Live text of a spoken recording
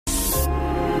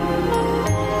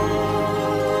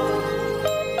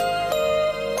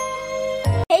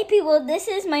people, this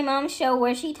is my mom's show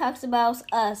where she talks about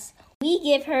us. We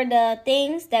give her the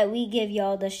things that we give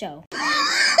y'all the show.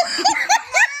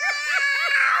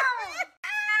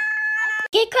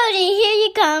 Get cozy, here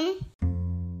you come.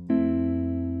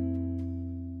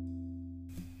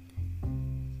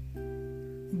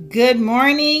 Good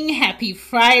morning, happy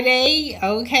Friday.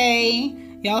 Okay,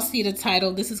 y'all see the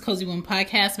title. This is Cozy Womb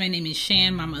Podcast. My name is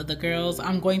Shan, mama of the girls.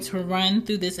 I'm going to run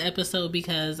through this episode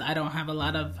because I don't have a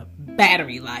lot of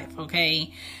battery life,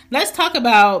 okay? Let's talk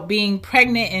about being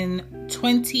pregnant in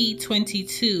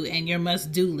 2022 and your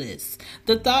must-do list.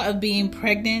 The thought of being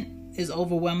pregnant is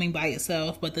overwhelming by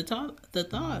itself, but the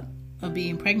thought of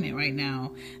being pregnant right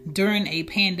now during a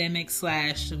pandemic /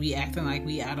 we acting like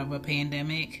we out of a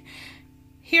pandemic.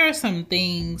 Here are some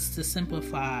things to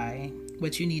simplify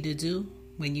what you need to do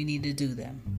when you need to do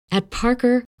them. At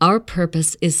Parker, our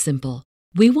purpose is simple.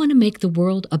 We want to make the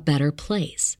world a better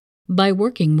place by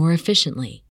working more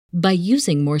efficiently, by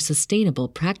using more sustainable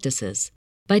practices,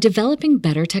 by developing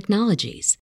better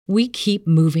technologies. We keep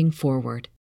moving forward.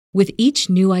 With each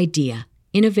new idea,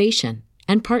 innovation,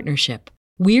 and partnership,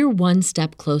 we're one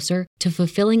step closer to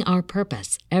fulfilling our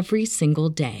purpose every single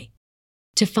day.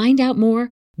 To find out more,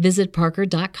 visit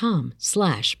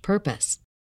parker.com/purpose.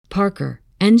 Parker,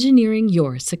 engineering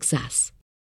your success.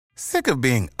 Sick of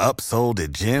being upsold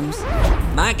at gyms?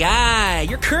 My guy,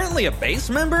 you're currently a base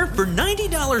member. For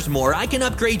 $90 more, I can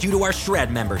upgrade you to our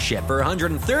Shred membership. For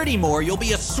 $130 more, you'll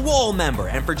be a Swole member.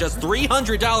 And for just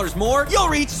 $300 more, you'll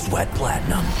reach Sweat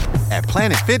Platinum. At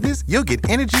Planet Fitness, you'll get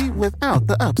energy without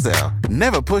the upsell.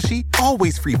 Never pushy,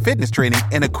 always free fitness training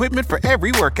and equipment for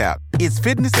every workout. It's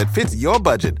fitness that fits your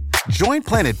budget. Join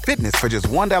Planet Fitness for just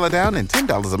 $1 down and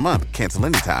 $10 a month. Cancel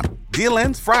anytime. Deal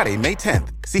ends Friday, May 10th.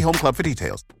 See Home Club for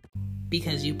details.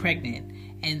 Because you're pregnant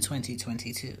in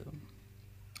 2022.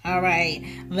 All right,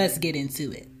 let's get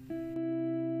into it.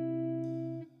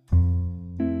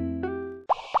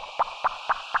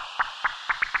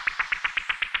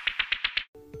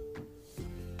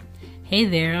 Hey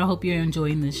there, I hope you're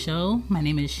enjoying the show. My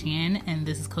name is Shan, and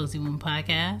this is Cozy Womb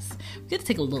Podcast. We're going to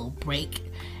take a little break,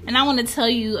 and I want to tell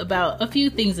you about a few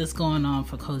things that's going on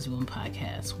for Cozy Womb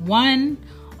Podcast. One,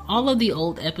 all of the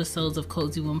old episodes of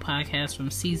Cozy Womb Podcast from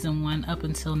season 1 up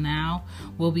until now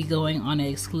will be going on an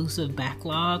exclusive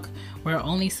backlog where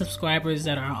only subscribers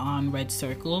that are on Red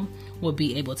Circle will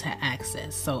be able to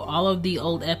access. So all of the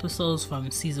old episodes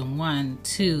from season 1,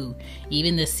 2,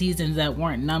 even the seasons that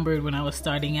weren't numbered when I was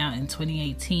starting out in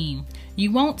 2018,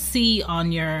 you won't see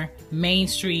on your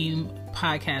mainstream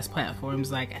podcast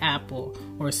platforms like Apple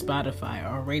or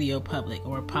Spotify or Radio Public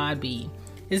or Podbean.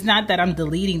 It's not that I'm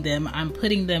deleting them, I'm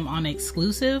putting them on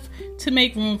exclusive to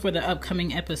make room for the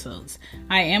upcoming episodes.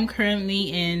 I am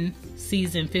currently in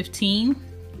season 15.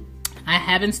 I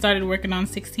haven't started working on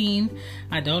 16.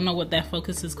 I don't know what that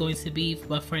focus is going to be,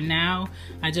 but for now,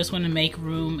 I just want to make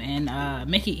room and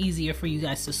make it easier for you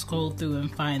guys to scroll through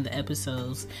and find the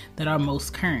episodes that are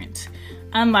most current.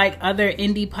 Unlike other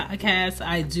indie podcasts,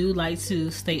 I do like to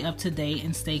stay up to date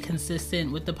and stay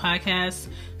consistent with the podcast,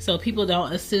 so people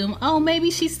don't assume, oh,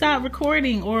 maybe she stopped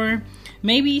recording or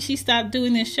maybe she stopped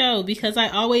doing this show, because I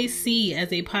always see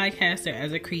as a podcaster,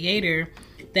 as a creator,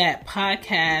 that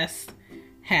podcasts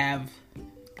have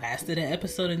lasted an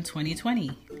episode in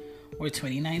 2020 or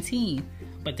 2019,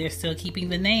 but they're still keeping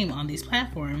the name on these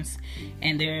platforms,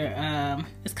 and they're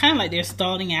it's kind of like they're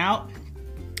stalling out.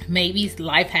 Maybe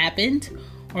life happened,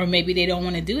 or maybe they don't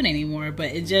want to do it anymore, but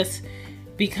it just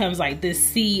becomes like this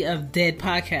sea of dead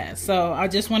podcasts. So I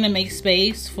just want to make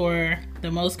space for the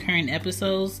most current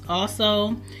episodes.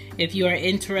 Also, if you are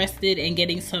interested in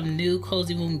getting some new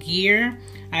Cozy Womb gear,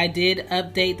 I did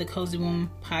update the Cozy Womb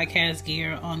Podcast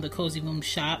gear on the Cozy Womb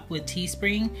shop with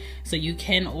Teespring, so you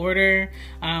can order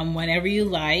whenever you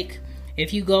like.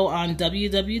 If you go on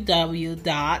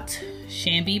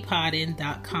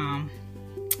www.shanbypodden.com,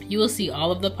 you will see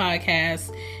all of the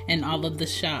podcasts and all of the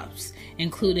shops,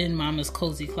 including Mama's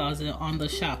Cozy Closet, on the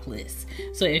shop list.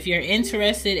 So if you're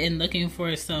interested in looking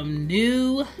for some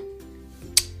new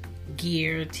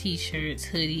gear, t-shirts,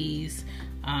 hoodies,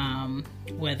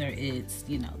 whether it's,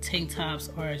 tank tops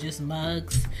or just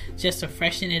mugs, just to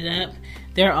freshen it up,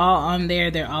 they're all on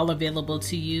there. They're all available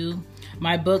to you.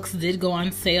 My books did go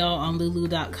on sale on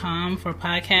lulu.com for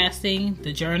podcasting,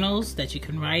 the journals that you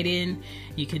can write in.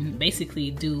 You can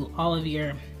basically do all of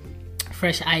your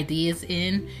fresh ideas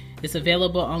in. It's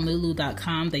available on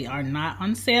lulu.com. They are not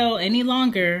on sale any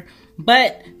longer,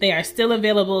 but they are still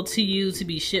available to you to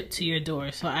be shipped to your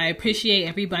door. So I appreciate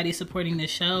everybody supporting the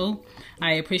show.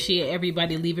 I appreciate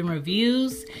everybody leaving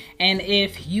reviews. And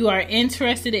if you are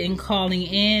interested in calling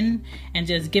in and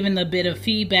just giving a bit of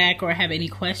feedback or have any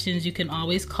questions, you can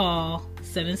always call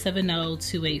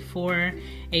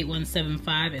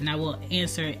 770-284-8175 and I will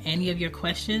answer any of your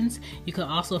questions. You can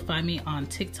also find me on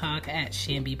TikTok at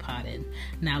Shambi Potted.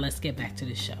 Now let's get back to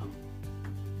the show.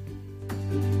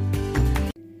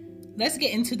 Let's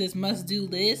get into this must-do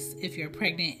list if you're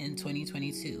pregnant in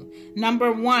 2022.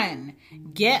 Number 1,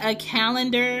 get a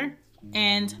calendar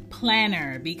and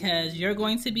planner, because you're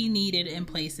going to be needed in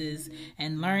places,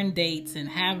 and learn dates and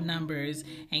have numbers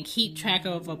and keep track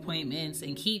of appointments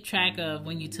and keep track of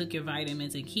when you took your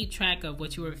vitamins and keep track of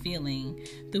what you were feeling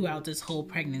throughout this whole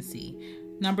pregnancy.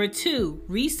 Number 2,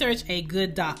 research a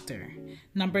good doctor.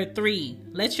 Number 3,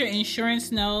 let your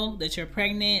insurance know that you're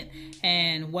pregnant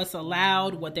and what's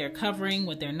allowed, what they're covering,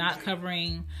 what they're not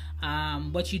covering,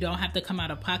 what you don't have to come out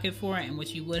of pocket for and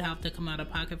what you would have to come out of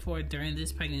pocket for during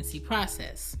this pregnancy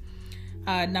process.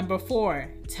 Number 4,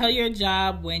 tell your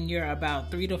job when you're about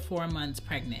 3 to 4 months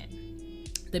pregnant.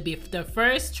 The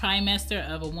first trimester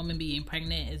of a woman being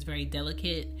pregnant is very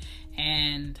delicate,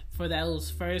 and for those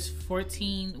first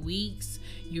 14 weeks,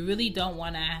 you really don't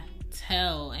want to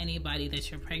tell anybody that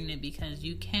you're pregnant, because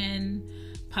you can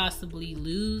possibly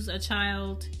lose a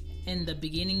child in the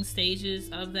beginning stages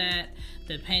of that,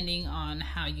 depending on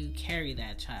how you carry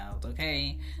that child.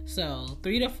 Okay, so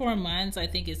 3 to 4 months I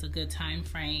think is a good time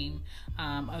frame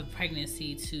of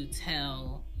pregnancy to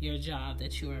tell your job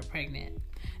that you are pregnant.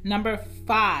 Number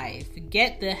 5,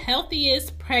 get the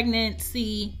healthiest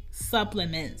pregnancy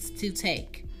supplements to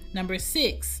take. Number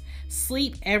 6,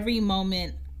 sleep every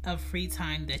moment of free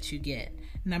time that you get.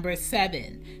 Number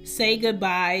 7, say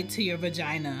goodbye to your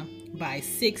vagina by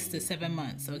 6 to 7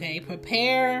 months. Okay,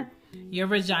 prepare your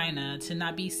vagina to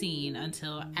not be seen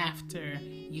until after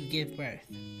you give birth.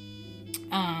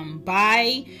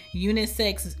 Buy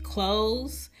unisex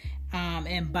clothes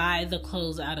and buy the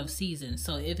clothes out of season.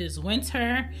 So if it's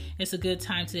winter, it's a good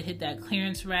time to hit that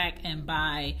clearance rack and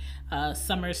buy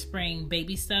summer, spring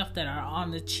baby stuff that are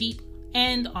on the cheap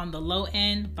and on the low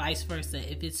end, vice versa.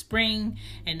 If it's spring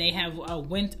and they have a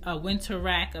winter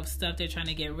rack of stuff they're trying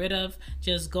to get rid of,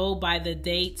 just go by the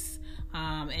dates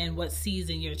and what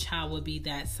season your child will be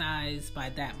that size by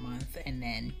that month, and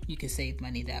then you can save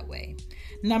money that way.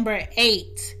 Number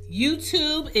 8,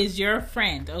 YouTube is your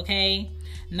friend, okay?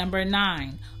 Number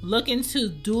 9, look into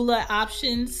doula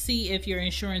options. See if your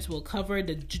insurance will cover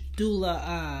the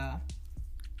doula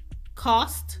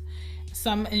cost.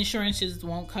 Some insurances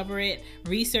won't cover it.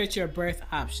 Research your birth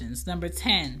options. Number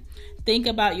 10, think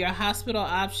about your hospital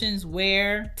options,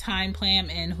 where, time plan,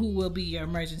 and who will be your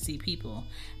emergency people.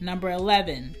 Number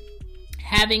 11,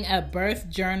 having a birth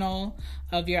journal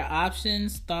of your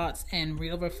options, thoughts, and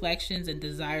real reflections and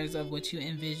desires of what you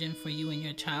envision for you and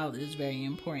your child is very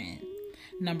important.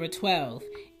 Number 12,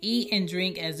 eat and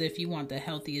drink as if you want the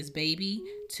healthiest baby.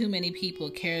 Too many people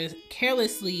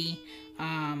carelessly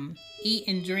eat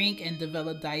and drink and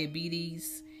develop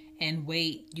diabetes and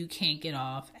weight you can't get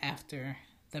off after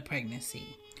the pregnancy.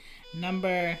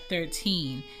 Number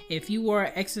 13, if you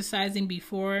were exercising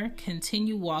before,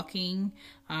 continue walking.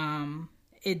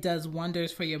 It does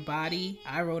wonders for your body.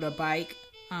 I rode a bike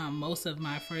most of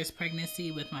my first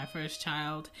pregnancy with my first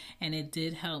child, and it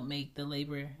did help make the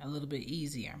labor a little bit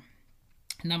easier.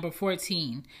 Number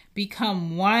 14,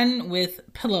 become one with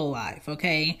Pillow Life,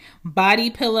 okay? Body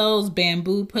pillows,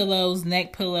 bamboo pillows,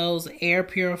 neck pillows, air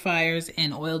purifiers,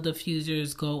 and oil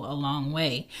diffusers go a long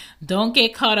way. Don't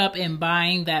get caught up in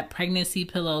buying that pregnancy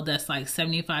pillow that's like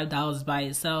 $75 by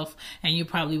itself, and you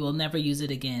probably will never use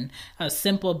it again. A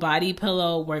simple body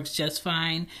pillow works just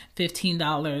fine.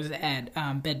 $15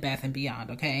 at Bed Bath &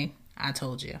 Beyond, okay? I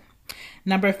told you.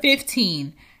 Number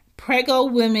 15,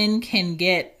 preggo women can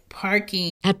get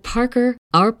parking. At Parker,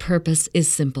 our purpose is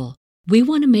simple. We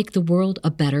want to make the world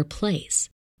a better place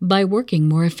by working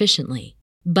more efficiently,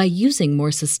 by using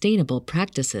more sustainable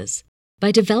practices,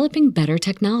 by developing better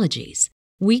technologies.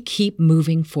 We keep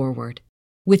moving forward.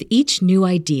 With each new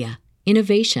idea,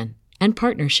 innovation, and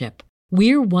partnership,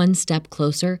 we're one step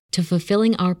closer to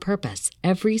fulfilling our purpose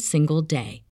every single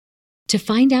day. To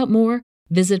find out more,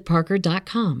 visit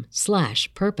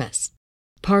parker.com/purpose.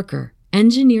 Parker,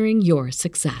 engineering your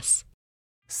success.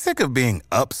 Sick of being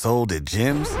upsold at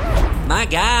gyms? My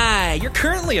guy, you're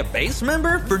currently a base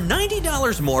member? For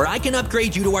 $90 more, I can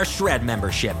upgrade you to our Shred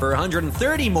membership. For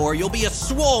 $130 more, you'll be a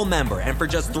Swole member. And for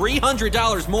just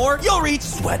 $300 more, you'll reach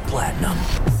Sweat Platinum.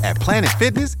 At Planet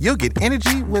Fitness, you'll get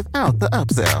energy without the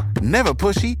upsell. Never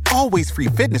pushy, always free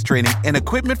fitness training and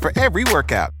equipment for every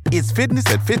workout. It's fitness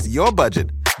that fits your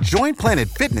budget. Join Planet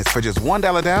Fitness for just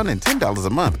 $1 down and $10 a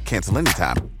month. Cancel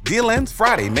anytime. Deal ends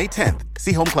Friday, May 10th.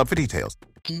 See Home Club for details.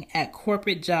 At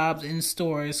corporate jobs in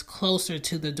stores closer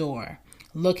to the door.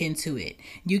 Look into it.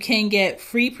 You can get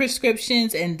free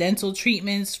prescriptions and dental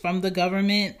treatments from the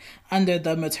government under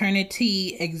the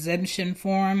Maternity Exemption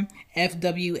Form,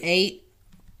 FW8,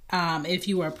 if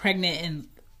you are pregnant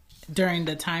during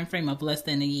the time frame of less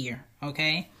than a year.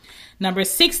 Okay. Number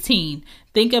 16,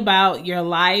 think about your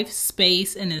life,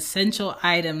 space, and essential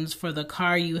items for the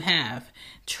car you have,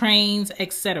 trains,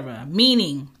 etc.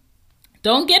 Meaning,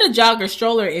 don't get a jogger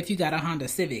stroller if you got a Honda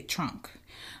Civic trunk.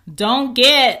 Don't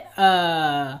get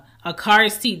a car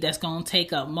seat that's going to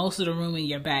take up most of the room in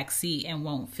your back seat and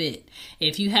won't fit.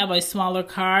 If you have a smaller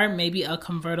car, maybe a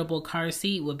convertible car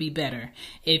seat would be better.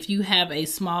 If you have a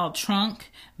small trunk,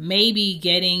 maybe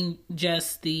getting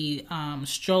just the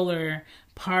stroller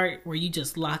part where you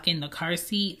just lock in the car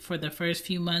seat for the first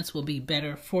few months will be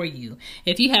better for you.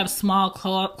 If you have small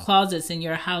closets in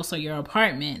your house or your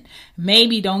apartment,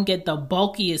 maybe don't get the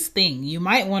bulkiest thing. You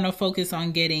might want to focus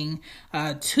on getting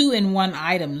 2-in-1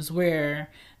 items where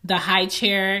the high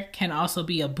chair can also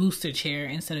be a booster chair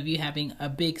instead of you having a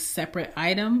big separate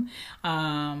item.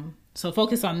 So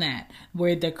focus on that,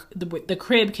 where the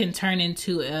crib can turn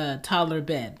into a toddler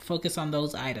bed. Focus on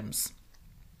those items.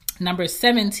 Number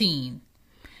 17.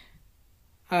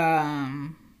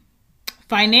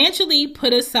 Financially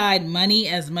put aside money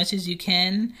as much as you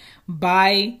can.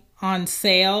 Buy on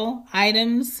sale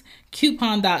items.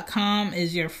 Coupon.com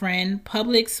is your friend.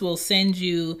 Publix will send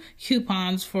you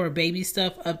coupons for baby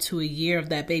stuff up to a year of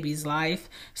that baby's life.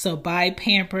 So buy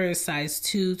Pampers size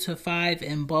 2 to 5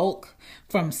 in bulk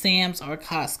from Sam's or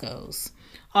Costco's.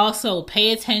 Also,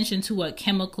 pay attention to what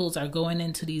chemicals are going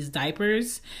into these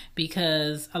diapers,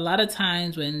 because a lot of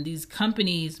times when these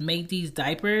companies make these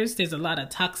diapers, there's a lot of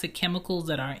toxic chemicals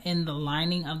that are in the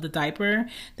lining of the diaper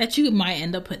that you might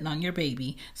end up putting on your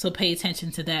baby. So pay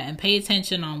attention to that, and pay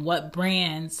attention on what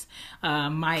brands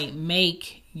might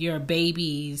make your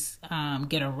babies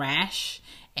get a rash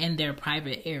in their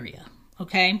private area.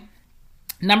 Okay?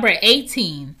 Number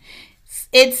 18.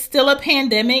 It's still a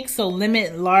pandemic, so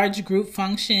limit large group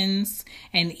functions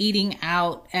and eating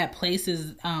out at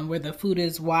places where the food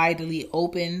is widely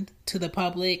open to the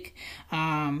public.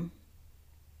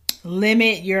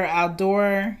 Limit your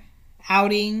outdoor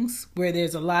outings where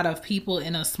there's a lot of people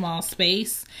in a small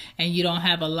space and you don't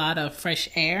have a lot of fresh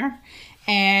air.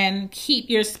 And keep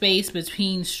your space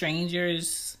between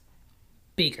strangers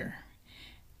bigger.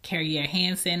 Carry your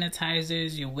hand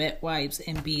sanitizers, your wet wipes,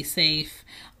 and be safe.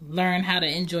 Learn how to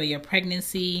enjoy your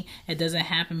pregnancy. It doesn't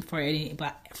happen for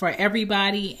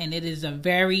everybody, and it is a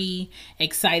very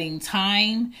exciting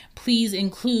time. Please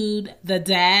include the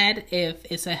dad. If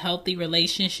it's a healthy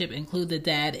relationship, include the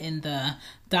dad in the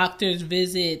doctor's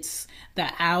visits, the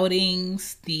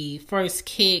outings, the first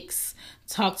kicks.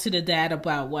 Talk to the dad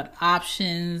about what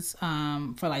options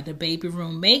for like the baby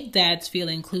room. Make dads feel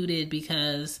included,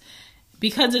 because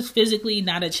it's physically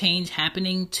not a change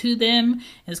happening to them,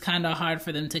 it's kind of hard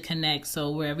for them to connect.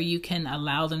 So wherever you can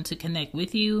allow them to connect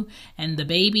with you and the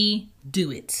baby,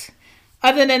 do it.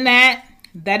 Other than that,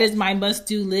 that is my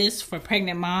must-do list for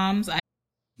pregnant moms.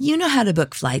 You know how to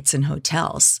book flights and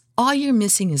hotels. All you're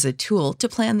missing is a tool to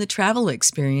plan the travel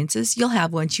experiences you'll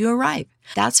have once you arrive.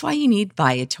 That's why you need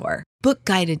Viator. Book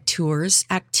guided tours,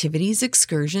 activities,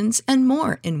 excursions, and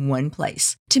more in one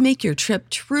place to make your trip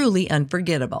truly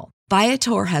unforgettable.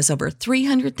 Viator has over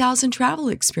 300,000 travel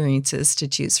experiences to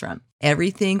choose from.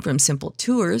 Everything from simple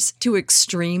tours to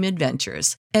extreme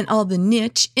adventures, and all the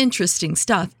niche, interesting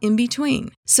stuff in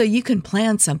between. So you can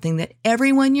plan something that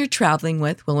everyone you're traveling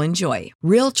with will enjoy.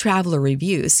 Real traveler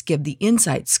reviews give the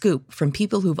inside scoop from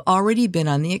people who've already been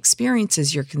on the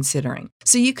experiences you're considering.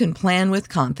 So you can plan with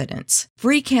confidence.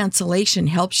 Free cancellation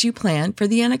helps you plan for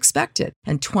the unexpected.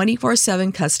 And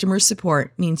 24/7 customer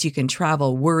support means you can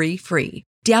travel worry-free.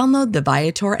 Download the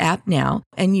Viator app now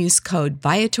and use code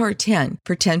Viator10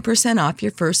 for 10% off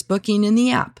your first booking in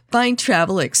the app. Find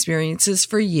travel experiences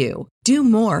for you. Do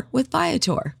more with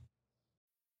Viator.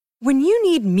 When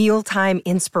you need mealtime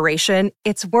inspiration,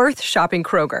 it's worth shopping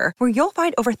Kroger, where you'll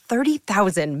find over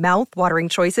 30,000 mouth-watering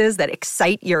choices that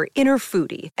excite your inner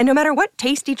foodie. And no matter what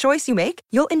tasty choice you make,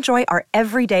 you'll enjoy our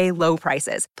everyday low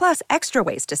prices, plus extra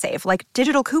ways to save, like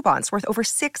digital coupons worth over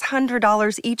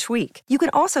 $600 each week. You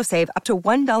can also save up to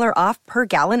 $1 off per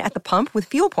gallon at the pump with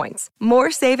fuel points.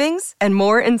 More savings and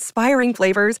more inspiring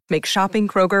flavors make shopping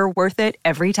Kroger worth it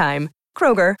every time.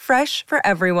 Kroger, fresh for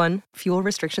everyone. Fuel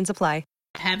restrictions apply.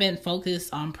 Haven't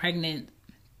focused on pregnant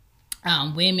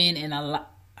women in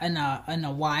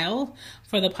a while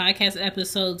for the podcast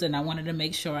episodes, and I wanted to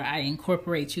make sure I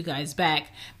incorporate you guys back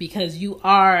because you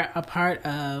are a part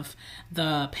of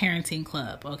the parenting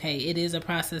club. Okay, it is a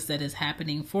process that is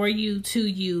happening for you, to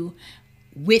you,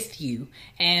 with you,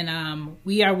 and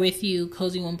we are with you.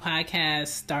 Cozy Womb Podcast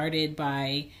started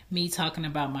by me talking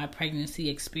about my pregnancy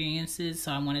experiences,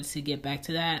 so I wanted to get back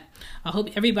to that. I hope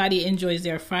everybody enjoys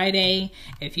their Friday.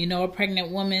 If you know a pregnant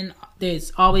woman,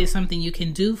 there's always something you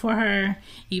can do for her.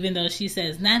 Even though she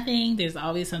says nothing, there's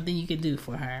always something you can do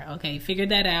for her. Okay, figure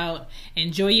that out.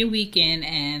 Enjoy your weekend,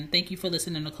 and thank you for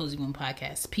listening to Cozy Womb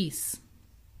Podcast. Peace.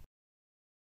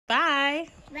 Bye.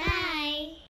 Bye.